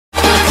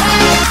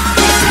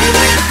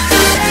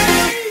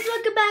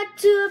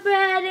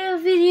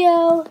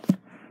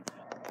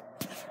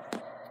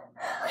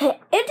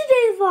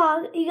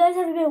vlog, you guys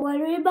haven't been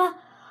wondering, but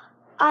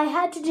I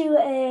had to do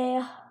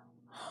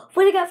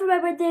what I got for my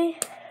birthday.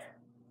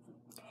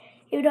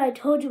 Even though I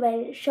told you I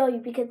didn't show you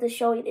because the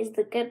showing is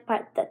the good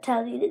part that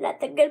tells you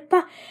that's the good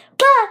part.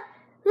 But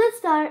let's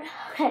start.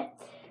 Okay.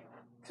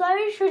 So I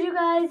already showed you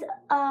guys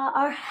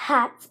our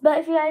hats, but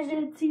if you guys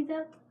didn't see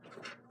them,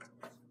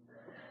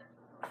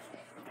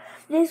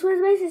 this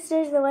one's my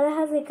sister's, the one that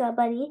has like a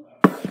bunny.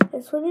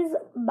 This one is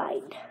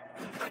mine.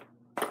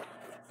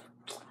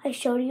 I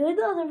showed you in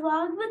the other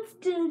vlog, but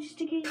still, just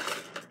in case.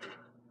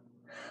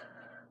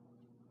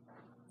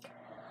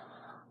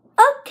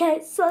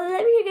 Okay, so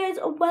let me show you guys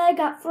what I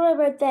got for my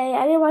birthday.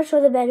 I didn't want to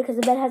show the bed because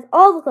the bed has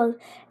all the clothes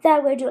that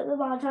I'm going to do in the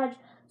montage.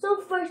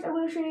 So first, I'm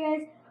going to show you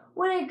guys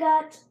what I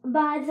got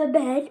by the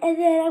bed, and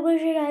then I'm going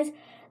to show you guys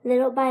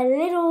little by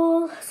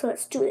little. So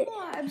let's do it.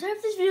 I'm sorry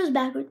if this video is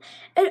backwards,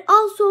 and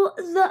also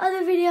the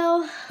other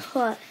video.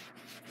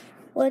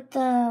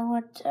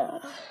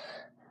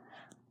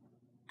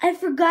 I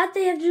forgot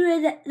they have to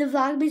do the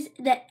Vlogmas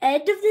the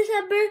end of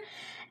December,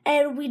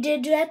 and we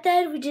did do that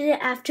then. We did it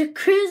after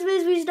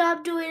Christmas. We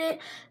stopped doing it.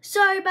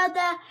 Sorry about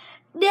that.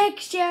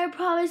 Next year, I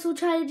promise we'll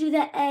try to do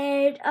the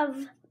end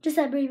of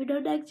December, even though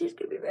next year's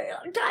going to be a very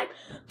long time.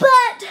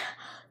 But,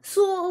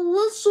 so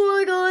let's show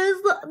you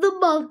guys the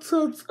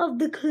mountains of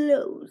the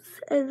clothes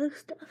and the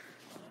stuff.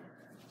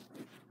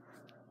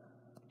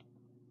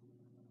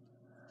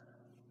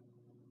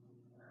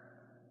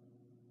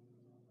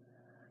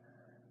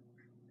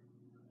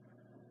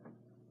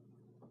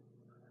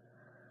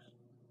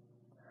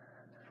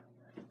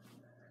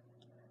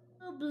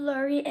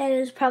 Blurry and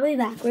it's probably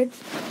backwards.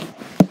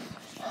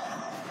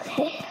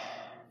 Okay.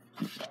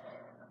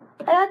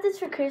 I got this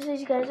for Christmas,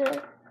 you guys. We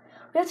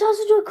have to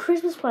also do a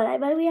Christmas one. I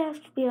might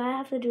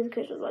have to do the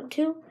Christmas one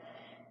too.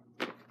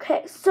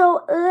 Okay,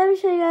 so let me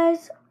show you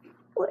guys.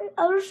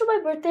 I'll just show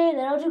my birthday and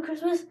then I'll do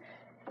Christmas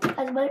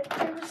as much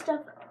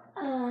stuff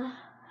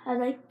as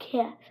I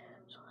can.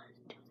 So let's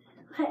do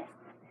this. Okay.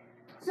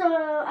 So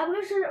I'm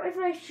gonna start with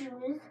my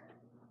shoes.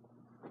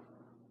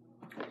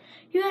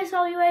 You guys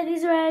saw me wear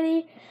these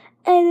already.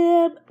 And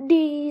then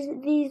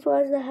these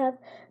ones that have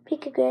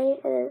pink and gray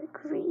and then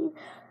green.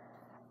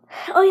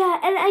 Oh yeah,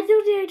 and I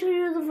don't think I told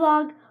you in the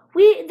vlog.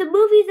 The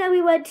movies that we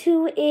went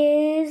to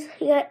is,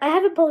 I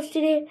haven't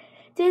posted it.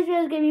 This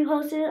video is going to be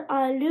posted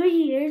on New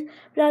Year's.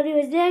 But on New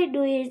Year's Day,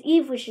 New Year's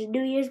Eve, which is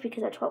New Year's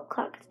because at 12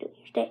 o'clock it's New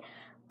Year's Day.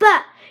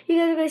 But you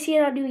guys are going to see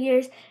it on New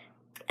Year's.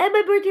 And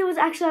my birthday was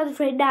actually on the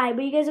 29th,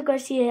 but you guys are going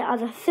to see it on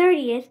the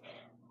 30th.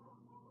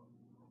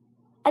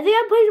 I think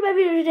I'm posting my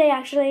video today,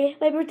 actually.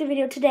 My birthday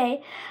video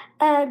today.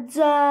 And,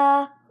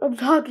 I'm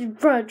talking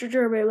French or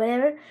German or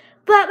whatever.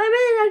 But my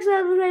birthday is actually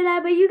on the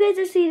 29th, but you guys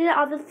are seeing it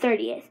on the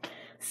 30th.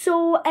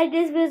 So, and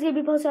this video is going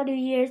to be posted on New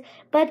Year's,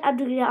 but I'm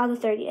doing it on the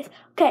 30th.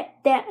 Okay,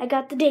 there, I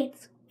got the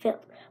dates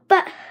filled.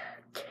 But,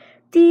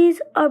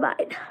 these are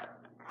mine.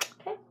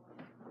 Okay.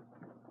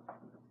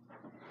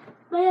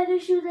 My other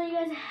shoes that you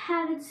guys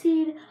haven't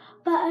seen,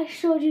 but I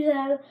showed you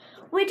them.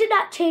 We did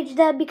not change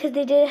them because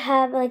they didn't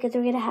have like a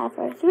 3.5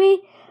 or a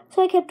 3.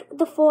 So I kept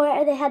the 4,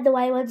 and they had the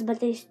white ones, but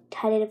they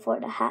had it at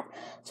 4.5,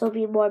 so it'd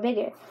be more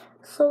bigger.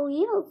 So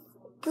yeah,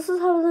 this is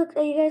how it looks,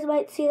 and you guys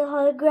might see the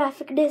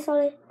holographicness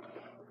on it.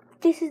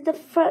 This is the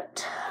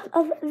front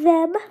of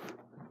them.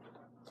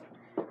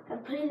 I'm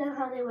putting them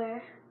how they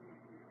were.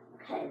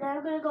 Okay, now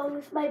I'm gonna go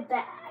with my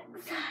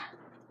bags.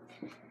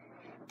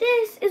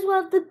 This is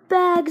one of the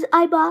bags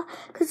I bought,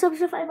 because some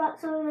stuff I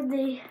bought, some of them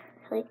they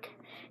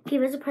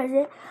gave as a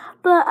present.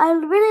 But I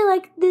really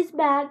like this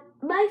bag.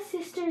 My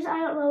sister's, I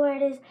don't know where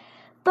it is,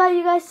 but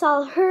you guys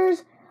saw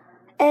hers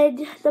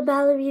and the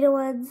ballerina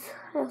ones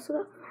I also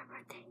got for my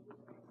birthday.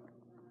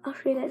 I'll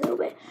show you guys a little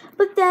bit.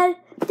 But then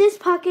this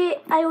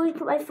pocket, I always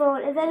put my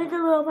phone, and then in the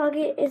little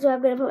pocket is where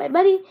I'm gonna put my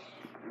money.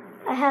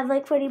 I have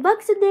like 20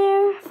 bucks in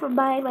there for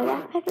buying my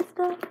backpack and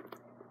stuff.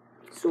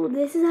 So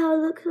this is how it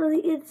looks on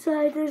the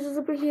inside. There's a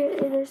zipper here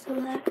and there's some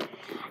of that.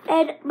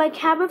 And my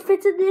camera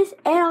fits in this,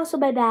 and also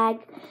my bag.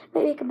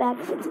 My makeup bag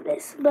fits in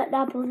this, but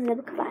not both of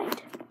them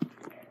combined.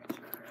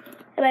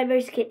 And my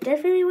emergency kit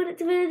definitely wouldn't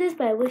fit in this,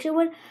 but I wish it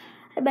would.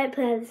 I might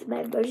put this in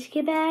my emergency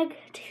kit bag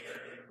too,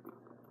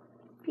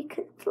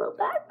 because it's a little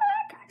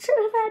backpack. I should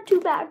have had 2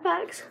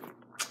 backpacks.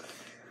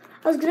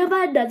 I was gonna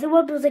buy another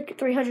one, but it was like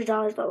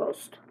 $300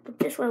 almost. But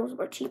this one was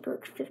more cheaper,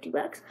 like 50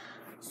 bucks.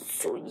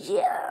 So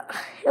yeah,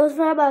 it was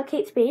from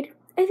Kate Spade,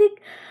 I think,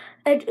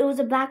 and it was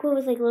a black one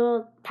with like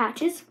little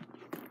patches.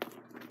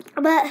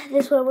 But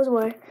this one was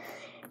more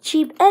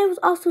cheap, and it was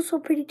also so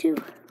pretty too.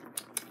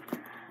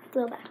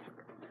 Little bag.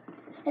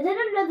 And then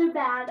another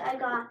bag I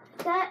got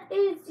that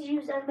is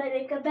used as my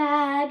makeup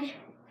bag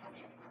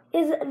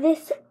is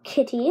this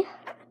kitty.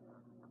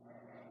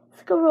 It's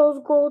like a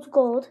rose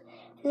gold.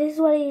 And this is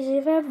what I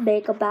use for a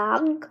makeup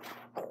bag.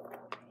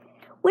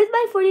 With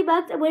my 40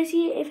 bucks, I'm going to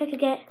see if I could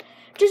get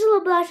just a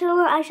little blush and a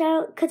little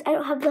eyeshadow, because I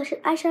don't have blush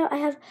and eyeshadow. I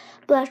have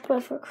blush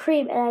but for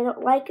cream, and I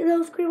don't like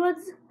those cream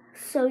ones.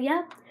 So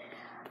yeah.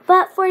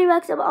 But 40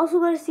 bucks, I'm also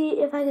going to see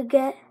if I could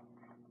get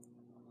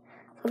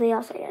something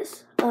else, I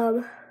guess.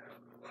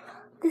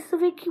 This is a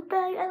very cute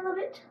bag. I love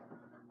it.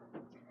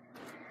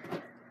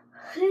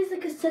 These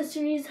like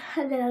accessories,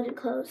 and then I'll do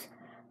clothes.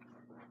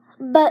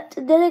 But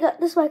then I got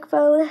this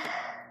microphone.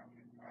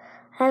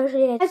 I haven't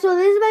shown you guys. So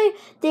this is my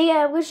thing.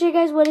 I'm going to show you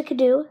guys what it could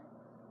do.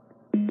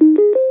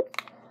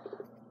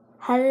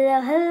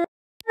 Hello, hello,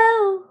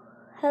 hello,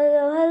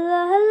 hello,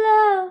 hello,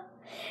 hello.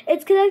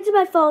 It's connected to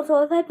my phone,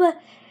 so if I put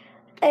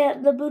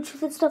the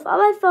Bluetooth and stuff on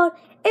my phone,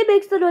 it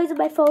makes the noise of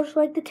my phone, so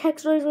like the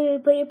text noise when you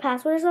put your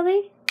password or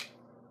something.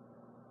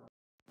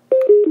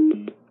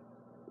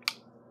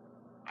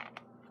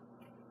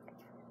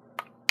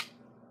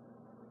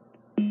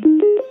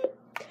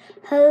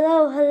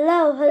 Hello,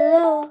 hello,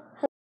 hello.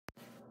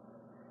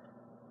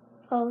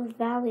 Oh,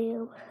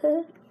 value.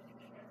 Hello,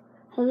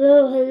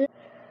 hello.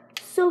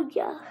 So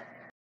yeah.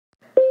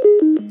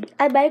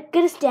 I might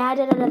get a stand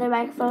and another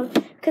microphone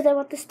because I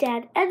want the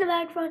stand and the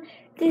microphone.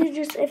 This is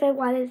just if I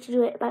wanted to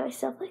do it by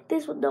myself like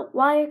this with no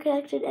wire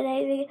connected and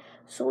anything.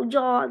 So yeah,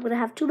 I'm going to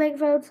have 2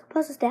 microphones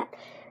plus a stand.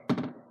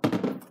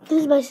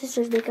 This is my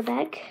sister's makeup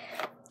bag.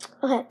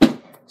 Okay,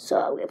 so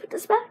I'm going to put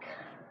this back.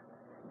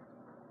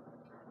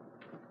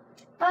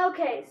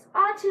 Okay, so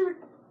on to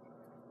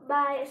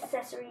my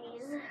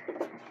accessories.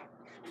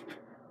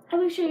 I'm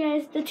going to show you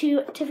guys the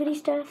 2 Tiffany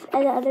stuff,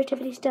 and the other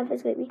Tiffany stuff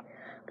is going to be,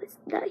 it's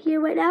not here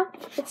right now.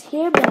 It's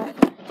here, but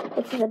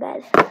it's in the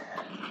bed.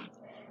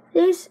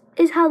 This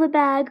is how the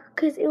bag,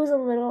 because it was a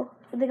little,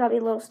 they got me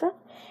a little stuff.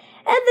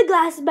 And the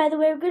glasses, by the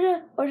way, we're going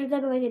to order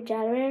them like in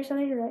January or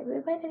something, like we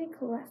might any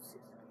glasses.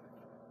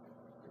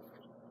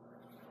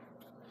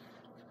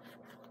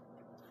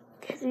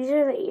 These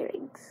are the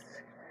earrings.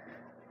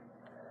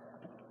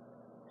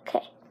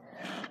 Okay.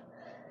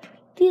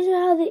 These are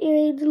how the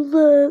earrings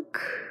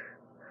look.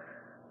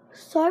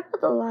 Sorry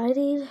about the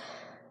lighting.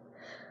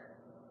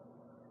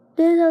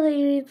 This is how the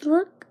earrings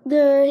look.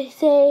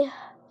 There's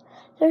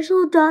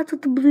little dots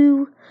with the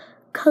blue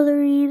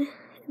coloring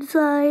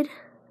inside.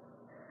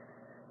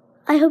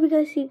 I hope you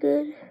guys see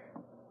good.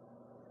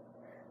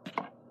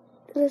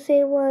 The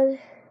same one.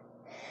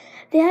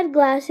 They had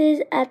glasses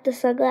at the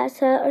Sunglass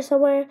Hut or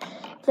somewhere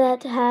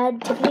that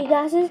had Tiffany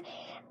glasses,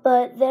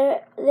 but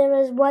there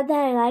was one that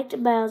I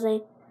liked, but I was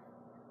like,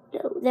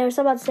 no. There were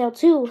some on sale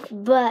too,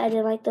 but I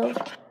didn't like those.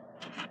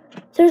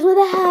 There's one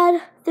that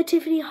had the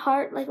Tiffany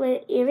heart, like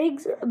my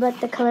earrings, but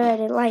the color I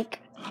didn't like.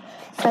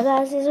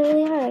 Sunglasses are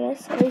really hard, I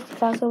guess. At least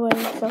if I was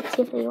wearing some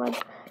Tiffany one.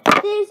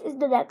 This is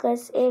the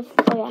necklace. Oh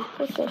yeah,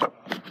 what's this?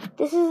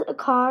 This is a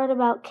card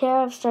about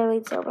care of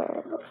sterling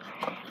silver.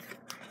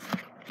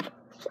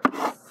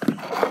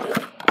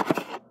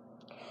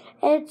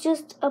 And it's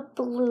just a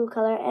blue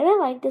color. And I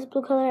like this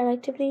blue color. I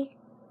like Tiffany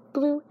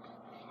blue.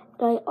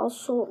 And I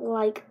also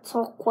like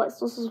turquoise.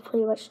 This is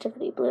pretty much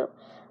Tiffany blue.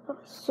 I'm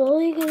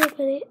slowly going to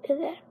put it in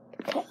there.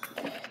 Okay.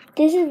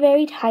 This is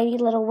very tiny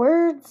little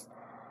words.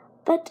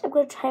 But I'm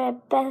going to try my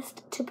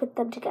best to put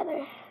them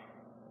together.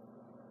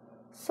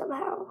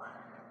 Somehow.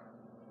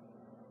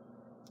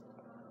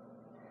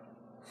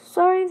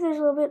 Sorry if there's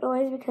a little bit of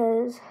noise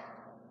because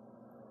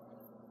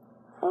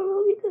I don't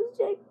know, because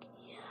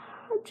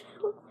I'm trying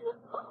to look for it.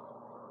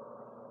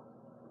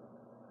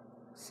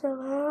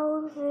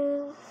 Somehow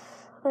this,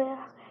 oh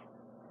yeah.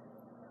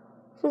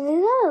 So this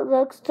is how it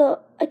looks. So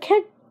I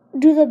can't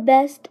do the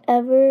best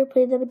ever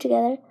putting them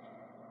together.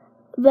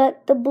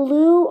 But the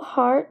blue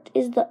heart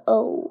is the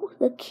O,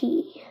 the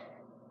key.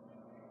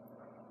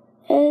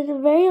 And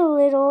it's very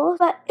little,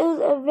 but it was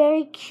a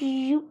very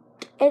cute.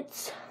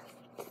 It's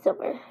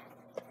silver.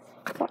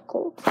 Not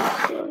gold.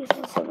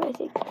 It's silver, I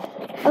think.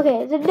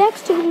 Okay, the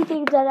next Tiffany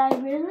thing that I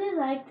really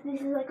liked, this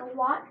is like a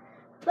watch,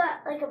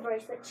 but like a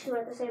bracelet too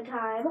at the same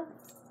time.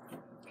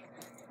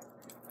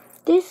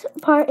 This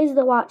part is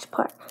the watch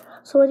part.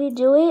 So when you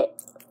do it,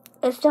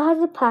 it still has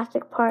the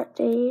plastic part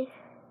thingy.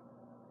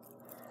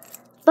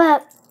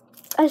 But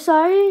I'm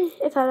sorry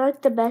if I'm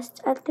not the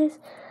best at this.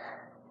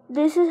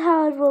 This is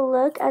how it will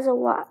look as a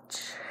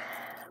watch.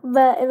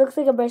 But it looks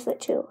like a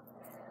bracelet too,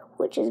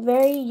 which is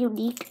very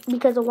unique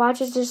because a watch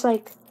is just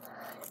like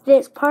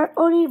this part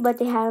only, but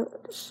they have,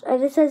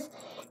 and it says,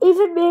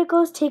 even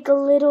miracles take a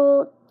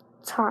little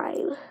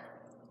time.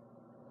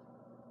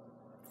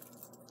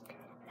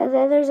 And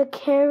then there's a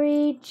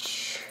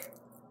carriage.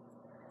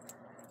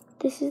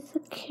 This is the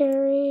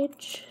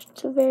carriage.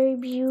 It's a very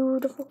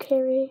beautiful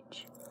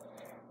carriage.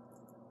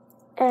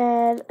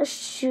 And a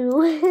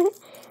shoe,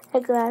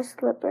 a glass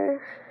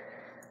slipper,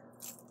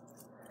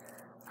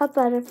 a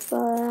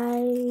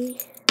butterfly,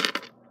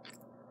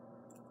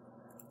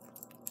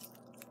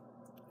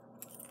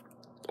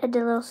 and a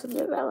little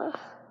Cinderella.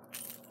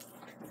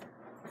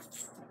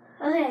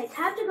 Okay,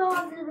 time to go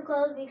on to the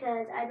clothes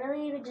because I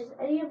really even just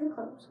any of the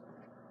clothes.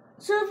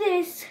 So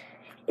this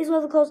is one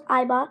of the clothes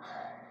I bought.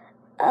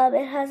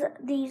 It has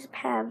these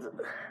pants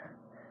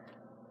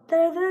that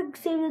are the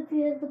same as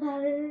the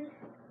pattern.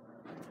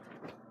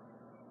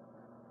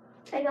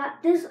 I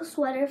got this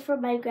sweater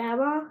from my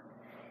grandma.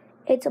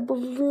 It's a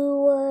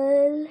blue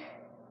one.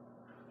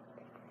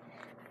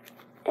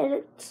 And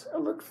it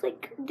looks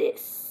like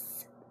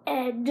this.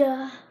 And,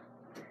 yeah.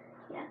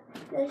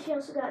 Then she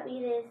also got me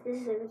this.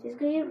 This is everything's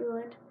gonna get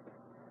ruined.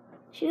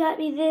 She got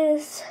me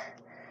this.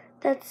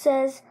 that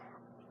says,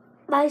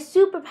 "My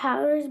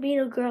superpower is being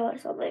a girl," or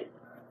something.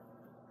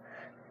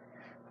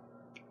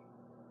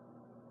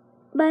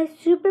 My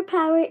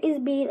superpower is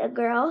being a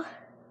girl.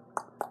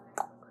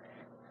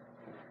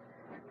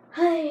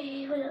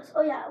 Hey, what else?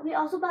 Oh yeah, we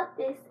also bought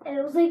this, and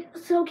it was like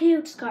so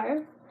cute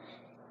scarf.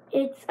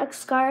 It's a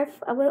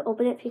scarf. I'm gonna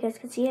open it so you guys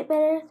can see it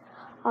better.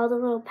 All the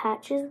little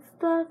patches and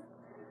stuff.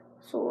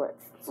 So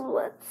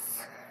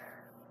let's.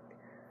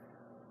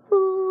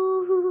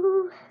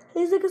 Ooh,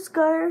 it's like a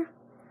scarf.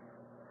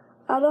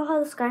 I don't know how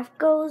the scarf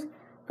goes,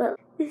 but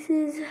this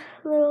is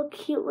a little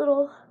cute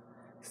little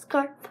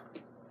scarf.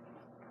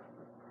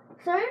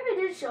 Sorry if I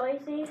didn't show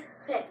anything.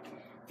 Okay,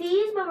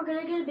 these, but we're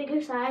gonna get a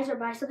bigger size or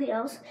buy something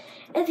else.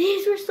 And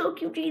these were so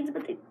cute jeans,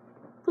 but they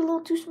were a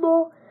little too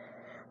small.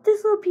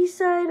 This little peace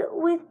sign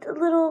with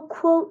little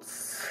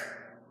quotes.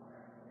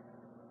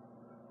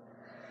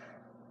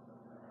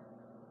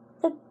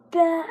 The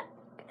back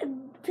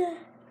and the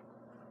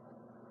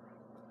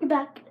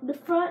back and the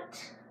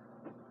front.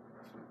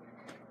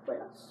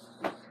 What else?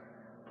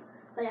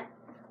 Oh yeah.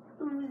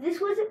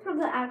 This wasn't from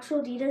the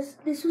actual Adidas.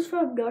 This was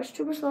from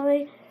Nordstrom or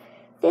something.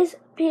 This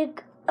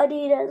pink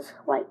Adidas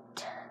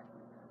white.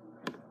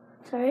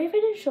 Sorry if I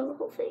didn't show the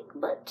whole thing,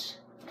 but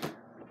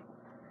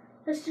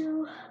let's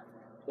do.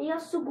 We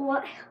also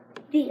got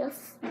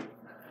this,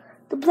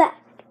 the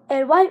black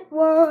and white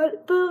one,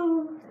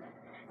 boom.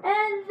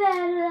 And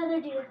then another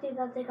Adidas thing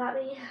that they got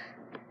me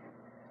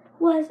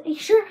was a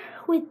shirt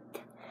with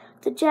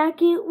the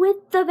jacket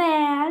with the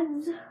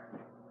bands.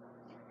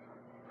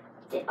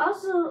 They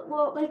also,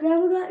 well, my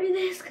grandma got me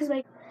this because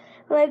my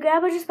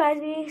grandma just buys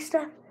me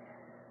stuff.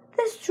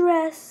 This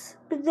dress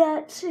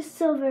that is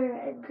silver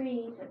and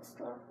green and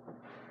stuff.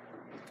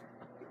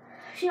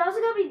 She also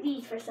got me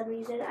these for some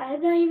reason.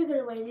 I'm not even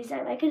gonna wear these.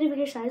 I might get a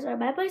bigger size, or I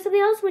might buy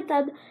something else with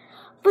them.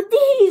 But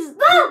these,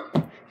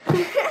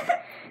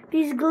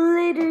 these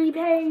glittery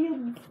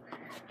pants.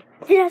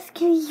 Just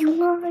kidding, you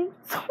mind?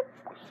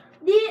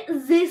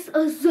 This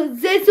baby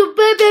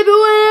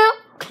wear.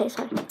 Okay,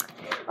 sorry.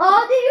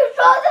 Oh, did you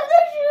show them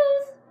the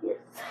shoes?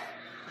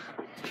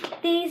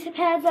 Yes. These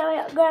pants that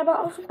my grandma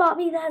also bought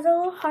me that has a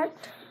little heart.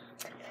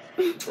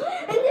 And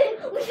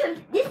then we have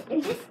this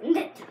and this and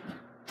that.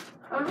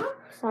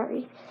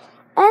 Sorry.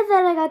 And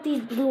then I got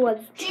these blue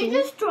ones too.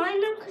 You're just drawing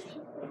them because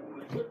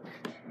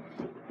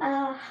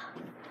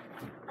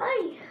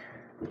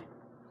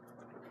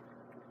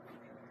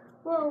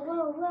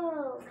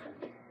Whoa.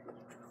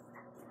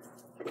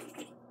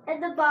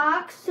 And the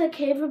box that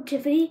came from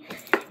Tiffany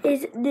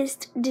is this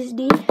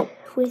Disney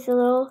with a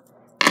little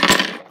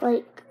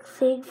like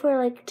thing for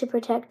like to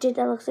protect it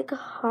that looks like a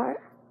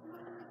heart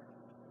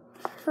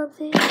or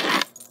something.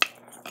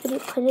 And you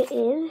put it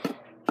in,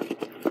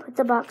 put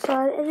the box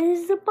on, and this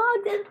is the box.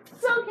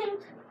 It's so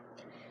cute.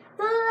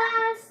 The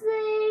last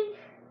thing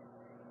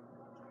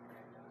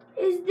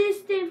is this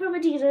thing from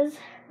Adidas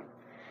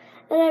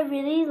that I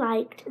really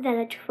liked that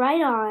I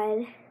tried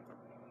on.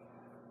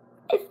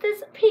 It's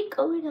this pink,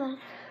 oh my god.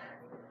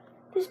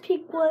 This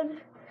pink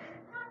one.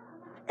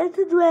 It's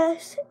a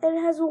dress and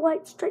it has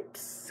white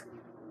stripes.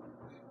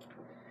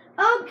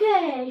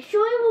 Okay, show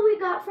you what we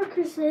got for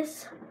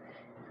Christmas.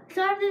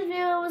 Sorry if this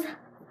video was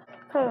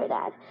very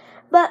bad.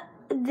 But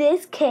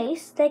this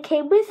case that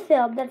came with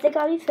film, that they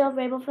got me film,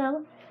 rainbow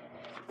film.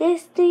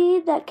 This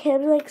thing that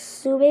can like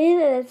zoom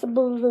in and it's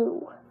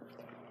blue.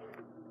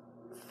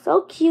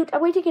 So cute. I'm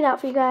going to take it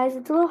out for you guys.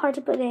 It's a little hard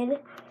to put in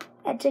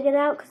and take it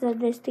out because then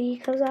this thing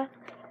comes off.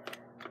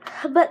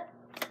 But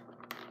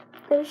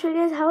let me show you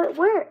guys how it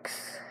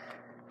works.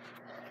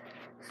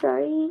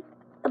 Sorry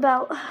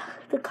about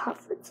the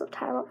conference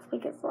sometime. I'll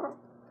make it long.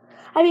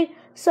 I mean,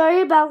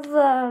 sorry about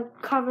the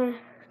cover,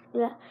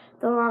 the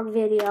long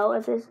video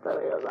if it's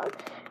really long.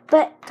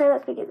 But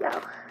let's begin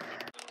now.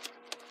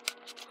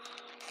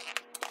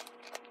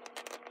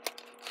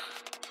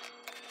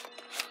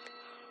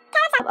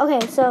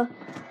 Okay, so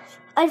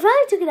I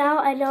finally took it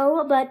out, I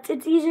know, but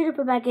it's easier to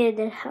put back in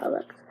than how it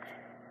looks.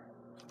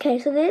 Okay,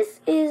 so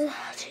this is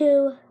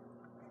to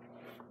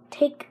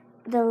take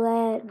the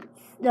lens.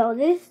 No,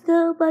 this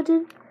little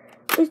button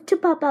is to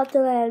pop out the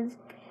lens.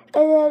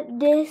 And then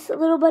this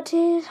little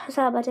button, it's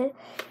not a button,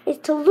 is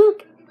to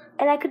look.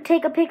 And I could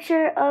take a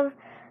picture of,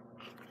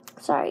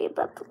 sorry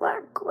about the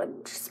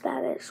language,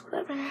 Spanish,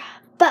 whatever.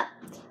 But,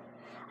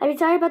 I mean,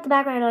 sorry about the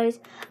background noise.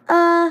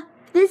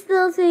 This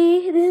little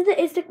thing, this is the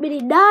Instinct Mini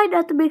 9,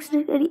 not the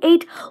Instinct Mini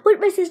 8. Which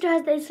my sister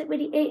has the Instinct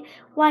Mini 8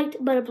 white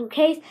but a blue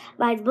case.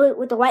 Mine's blue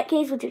with the white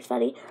case, which is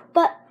funny.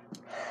 But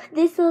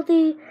this little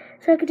thing,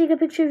 so I can take a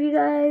picture of you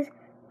guys.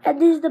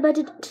 And this is the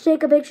button to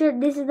take a picture.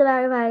 This is the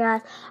magnifying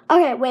glass.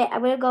 Okay, wait,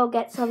 I'm gonna go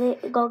get something.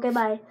 Go get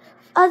my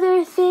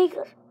other thing.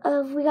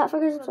 We got for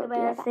Christmas. My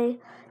other thing.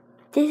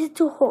 This is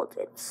to hold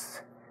it.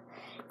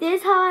 This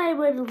is how I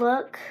would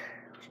look.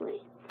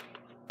 Wait.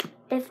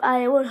 If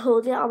I would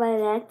hold it on my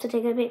neck to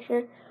take a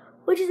picture,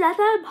 which is not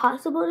that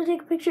impossible to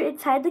take a picture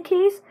inside the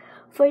case,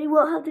 for you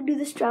won't have to do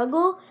the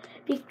struggle,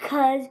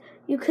 because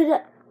you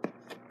could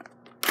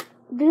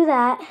do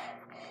that,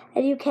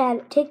 and you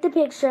can take the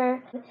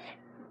picture,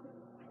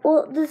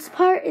 Well, this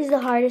part is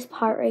the hardest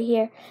part right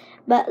here.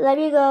 But let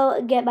me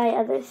go get my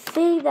other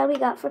thing that we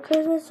got for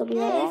Christmas. So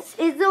this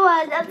is the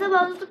one that's the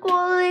most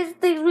coolest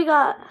things we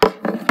got.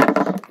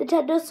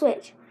 Nintendo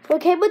Switch. So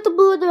it came with the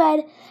blue and the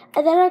red,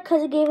 and then our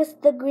cousin gave us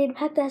the green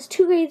pack that has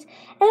 2 greens,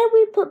 and then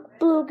we put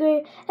blue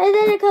green, and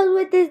then it comes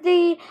with this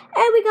thing,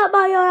 and we got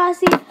Mario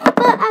Odyssey.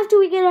 But after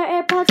we get our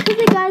AirPods, because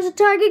they got us a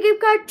Target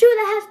gift card too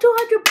that has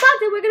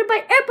 $200, and we're gonna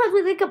buy AirPods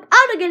when they come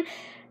out again,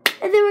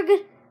 and then we're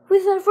gonna,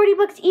 with our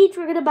 $40 each,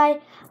 we're gonna buy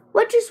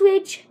Wonder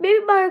Switch,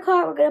 maybe Mario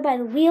Kart. We're gonna buy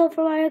the wheel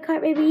for Mario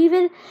Kart, maybe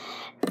even,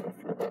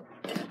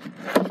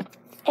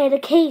 and a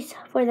case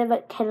for the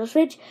Nintendo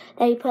Switch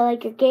that you put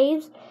like your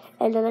games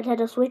and the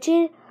Nintendo Switch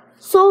in.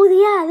 So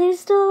yeah, there's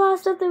still a lot of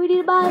stuff that we need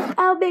to buy.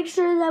 I'll make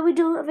sure that we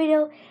do a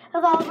video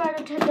of all of our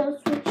Nintendo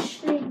Switch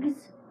things.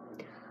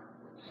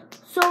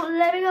 So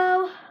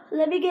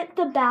let me get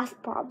the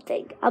bath bomb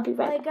thing. I'll be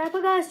right back. My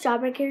grandpa got us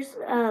Jawbreakers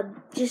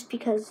just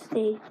because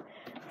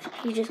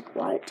he just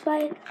wanted to buy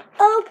it.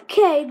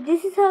 Okay,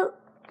 this is how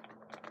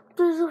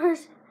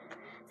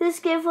this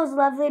gift was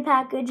lovely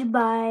packaged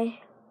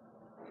by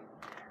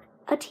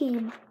a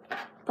team,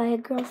 by a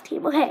girls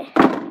team. Okay.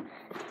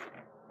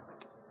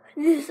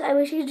 I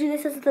wish you could do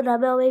this as the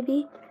dumbbell,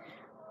 maybe.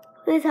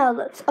 This is how it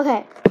looks.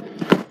 Okay.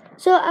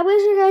 So I'm going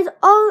to show you guys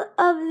all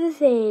of the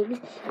things.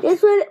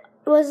 This one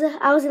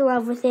I was in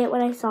love with it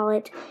when I saw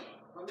it.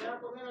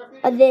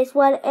 This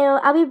one, and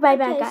I'll be right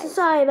back, guys. So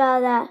sorry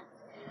about that.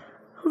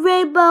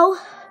 Rainbow.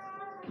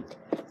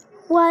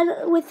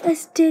 One with a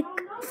stick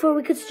for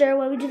we could stir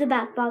when we do the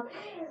bath bomb.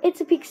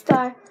 It's a pink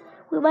star.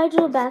 We might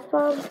do a bath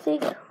bomb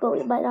thing, but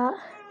we might not.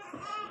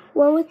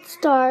 One with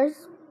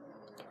stars.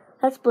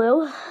 That's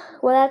blue.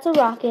 Well, that's a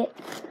rocket.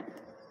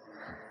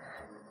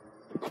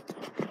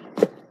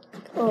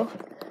 Oh,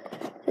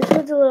 this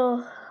one's a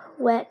little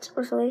wet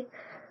or something.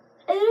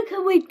 And then it'll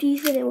come with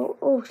these and it won't.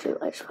 Oh, shoot,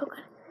 I just broke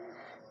it.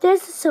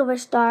 There's a silver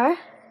star.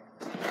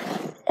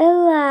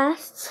 And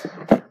last,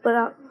 but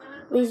not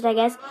least, I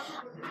guess,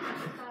 I'm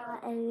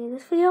not editing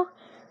this video,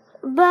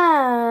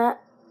 but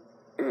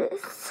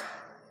this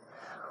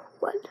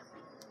one.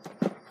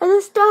 And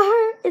the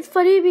star, it's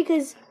funny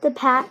because the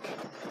pack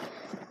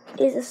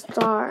is a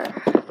star,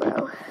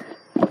 bro.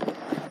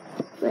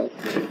 Like,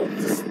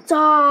 it's a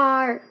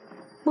star.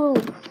 Boom.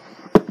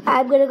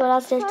 I'm gonna go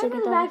downstairs to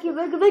get the vacuum.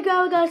 My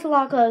grandma got us a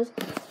lot of clothes.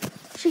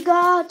 She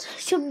got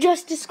some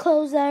Justice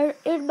clothes that are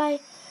in my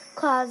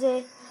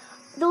closet.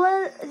 The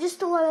one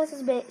that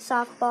says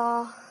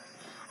softball.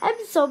 I'm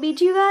so mean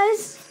to you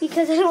guys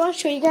because I don't want to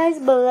show you guys,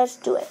 but let's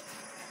do it.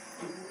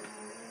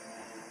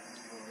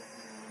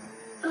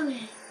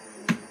 Okay.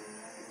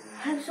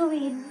 I'm so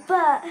mean,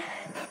 but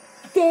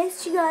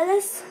she got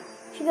us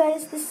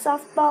this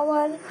softball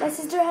one. My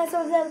sister has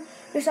some of them.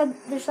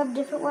 There's some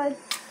different ones.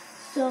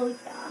 So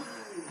yeah,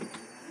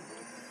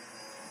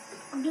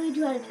 I'm doing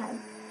 2 at a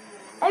time.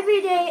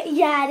 Every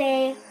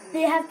day,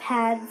 they have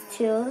pads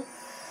too.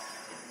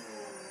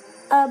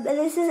 And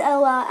this is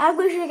LOL. I'm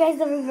going to show you guys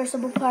the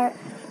reversible part.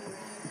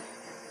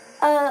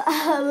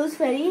 It was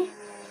funny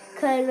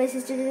because my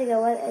sister didn't get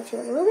one and she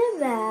was a little bit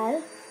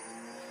mad.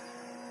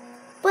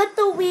 But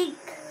the week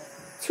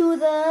to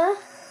the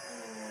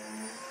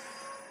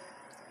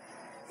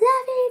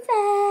lovely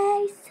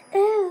face.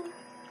 Ooh.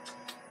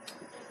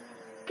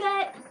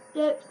 Okay,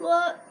 this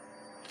one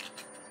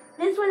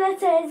that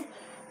says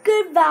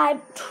Good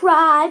Vibe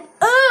Tribe.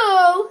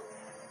 Ooh.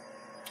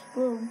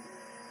 Boom.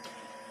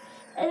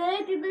 And then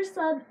I think there's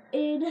some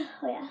in,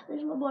 oh yeah,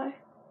 there's one more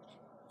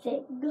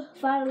thing.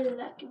 Finally the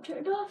vacuum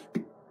turned off.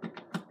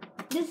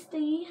 This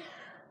thingy,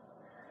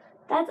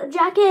 that's a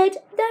jacket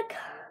that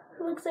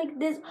looks like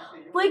this,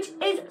 which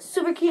is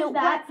super cute.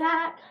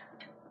 Backpack.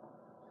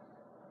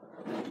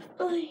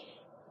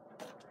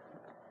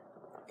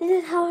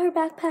 This is how her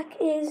backpack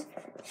is.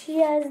 She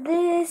has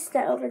this,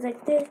 that opens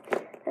like this,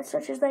 that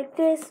stretches like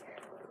this,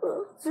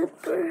 little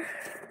zipper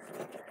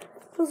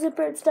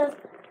and stuff.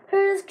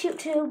 Hers is cute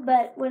too,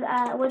 but when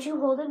you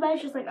hold it by,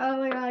 she's like, oh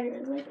my god,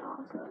 it's like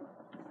awesome.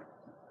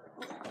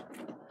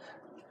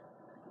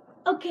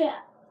 Okay,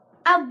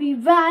 I'll be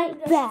right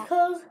back.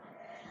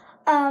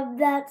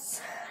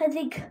 That's I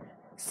think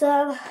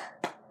some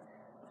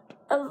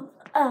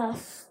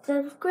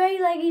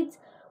gray leggings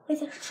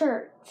with a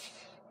shirt.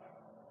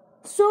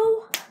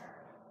 So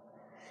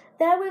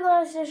then we're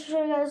going to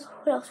show you guys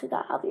what else we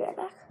got. I'll be right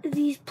back.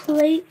 These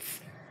plates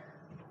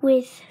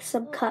with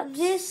some cups.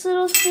 This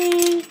little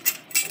thing.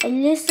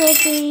 And this little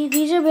thing,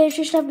 these are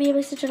miniature stuff. Me and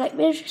my sister like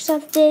miniature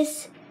stuff.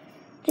 This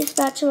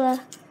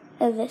spatula,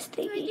 and this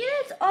thingy. So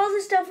yeah, it's all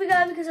the stuff we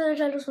got because other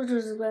Nintendo Switch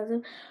was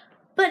expensive.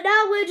 But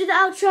now we're to the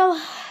outro.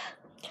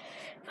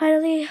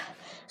 Finally,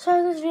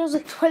 sorry this video is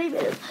like 20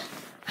 minutes.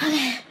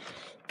 Okay.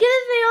 Give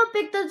this video a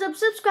big thumbs up,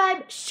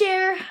 subscribe,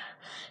 share,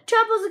 turn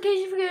on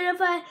notifications for getting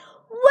notified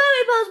when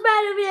we post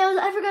brand new videos.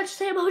 I forgot to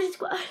say Emoji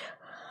Squad.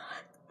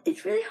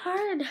 It's really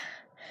hard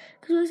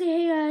because we say,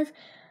 hey guys.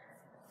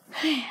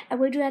 I'm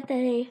going to do that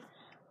today.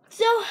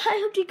 So, I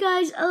hope you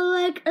guys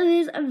like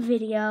this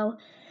video.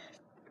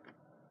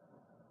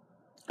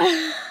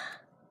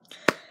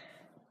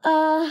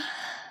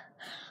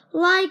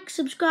 like,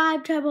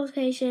 subscribe, turn on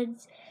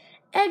notifications,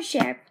 and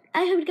share.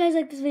 I hope you guys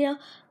like this video.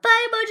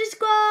 Bye, Emoji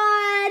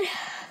Squad!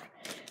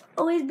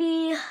 Always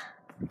be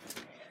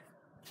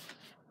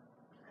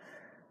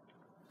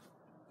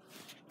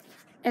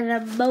an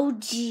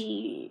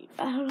emoji.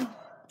 I don't know.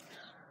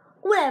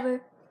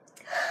 Whatever.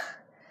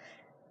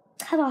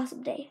 Have an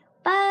awesome day.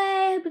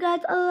 Bye. Hope you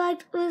guys all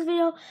liked this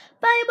video.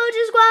 Bye,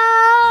 Emoji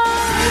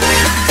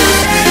Squad!